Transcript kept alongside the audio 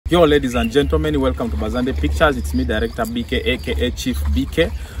Yo, ladies and gentlemen, welcome to Bazande Pictures. It's me, Director BK, aka Chief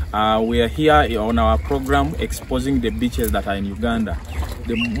BK. We are here on our program exposing the beaches that are in Uganda,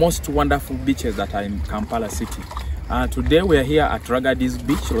 the most wonderful beaches that are in Kampala city. Today we are here at Ragadi's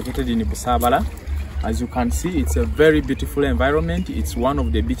beach, located in Busabala. As you can see, it's a very beautiful environment. It's one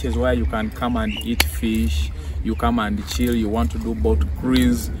of the beaches where you can come and eat fish, you come and chill, you want to do boat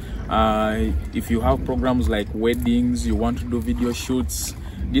cruise. If you have programs like weddings, you want to do video shoots,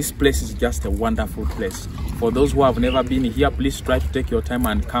 this place is just a wonderful place. For those who have never been here, please try to take your time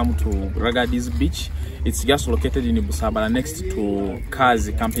and come to Ragadi's beach. It's just located in Busabala next to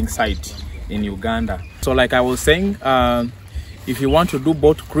Kazi camping site in Uganda. So like I was saying, if you want to do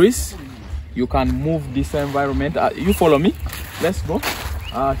boat cruise, you can move this environment. You follow me, let's go.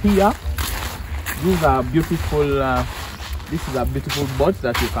 Here, these are beautiful, this is a beautiful boat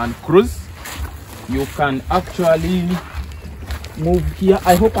that you can cruise. You can actually move here.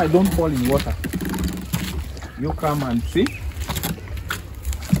 I hope I don't fall in water. You come and see.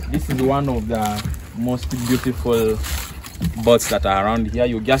 This is one of the most beautiful boats that are around here.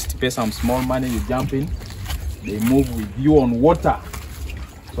 You just pay some small money, you jump in, they move with you on water,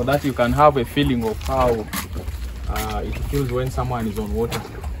 so that you can have a feeling of how it feels when someone is on water.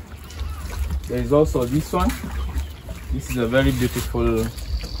 There is also this one. This is a very beautiful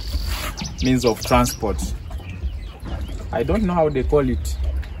means of transport. I don't know how they call it.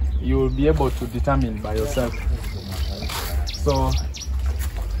 You will be able to determine by yourself. So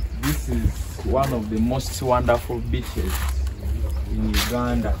this is one of the most wonderful beaches in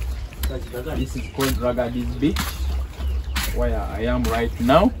Uganda. This is called Ragadi's beach, where I am right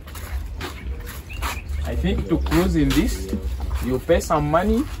now. I think to cruise in this, you pay some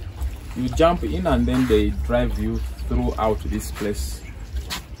money, you jump in, and then they drive you throughout this place.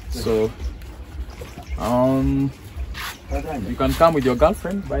 So you can come with your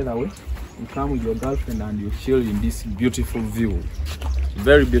girlfriend, by the way. You come with your girlfriend and you chill in this beautiful view.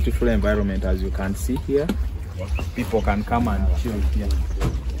 Very beautiful environment, as you can see here. People can come and chill here.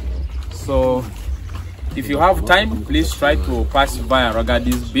 So if you have time, please try to pass via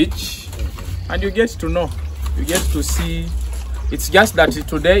Ragadi's beach and you get to know, you get to see. It's just that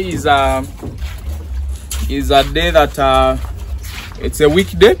today is a day that it's a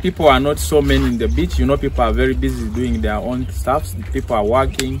weekday. People are not so many in the beach. You know, people are very busy doing their own stuff. People are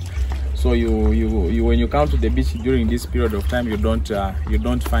working. So you when you come to the beach during this period of time, you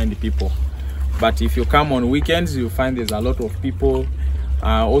don't find people. But if you come on weekends, you find there's a lot of people.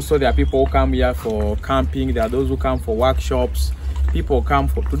 Also, there are people who come here for camping. There are those who come for workshops. People come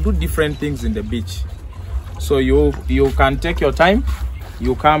to do different things in the beach. So you can take your time.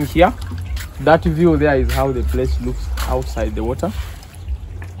 You come here. That view there is how the place looks outside the water.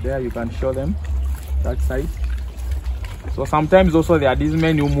 There you can show them that side. So sometimes also there are these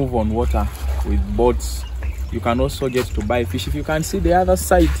men who move on water with boats. You can also get to buy fish. If you can see the other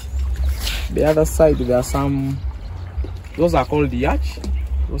side, there are some, those are called the yacht,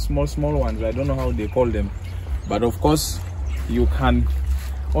 those small ones. I don't know how they call them, but of course you can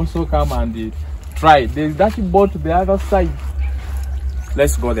also come and try. There's that boat to the other side.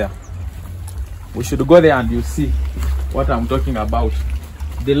 Let's go there. We should go there and you see what I'm talking about.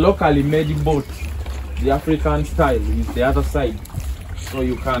 The locally made boat, the African style, is the other side. So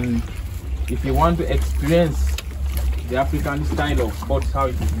you can, if you want to experience the African style of boats, how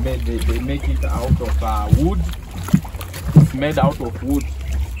it is made, they make it out of wood. It's made out of wood.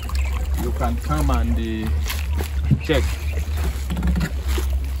 You can come and check.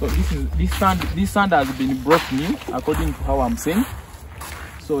 So this sand has been brought new, according to how I'm saying.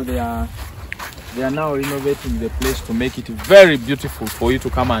 So they are now renovating the place to make it very beautiful for you to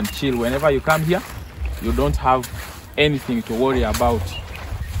come and chill. Whenever you come here, you don't have anything to worry about.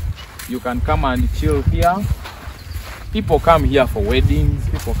 You can come and chill here. People come here for weddings,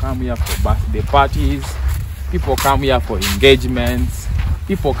 people come here for birthday parties, people come here for engagements,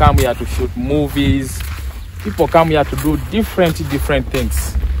 people come here to shoot movies, people come here to do different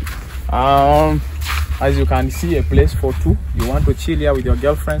things. As you can see, a place for two. You want to chill here with your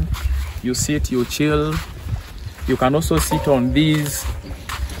girlfriend, you sit, you chill. You can also sit on these.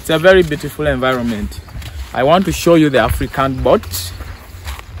 It's a very beautiful environment. I want to show you the African boat.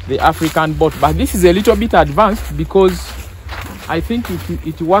 But this is a little bit advanced because I think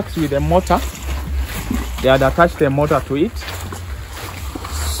it works with a motor. They had attached a motor to it.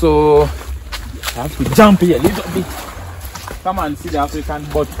 So I have to jump here a little bit. Come and see the African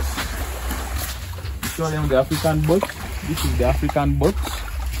boat. Show them the African boat. This is the African boat.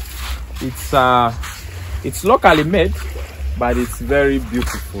 It's locally made, but it's very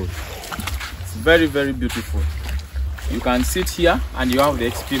beautiful. It's very beautiful. You can sit here and you have the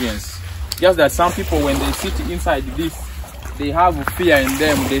experience. Just that some people, when they sit inside this, they have fear in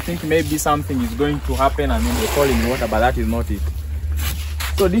them. They think maybe something is going to happen and then they fall in water, but that is not it.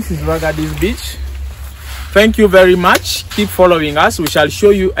 So this is Rwagadis Beach. Thank you very much. Keep following us. We shall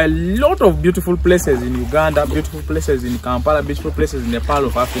show you a lot of beautiful places in Uganda, beautiful places in Kampala, beautiful places in the Pearl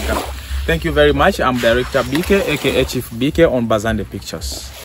of Africa. Thank you very much. I'm Director BK, aka Chief BK on Bazande Pictures.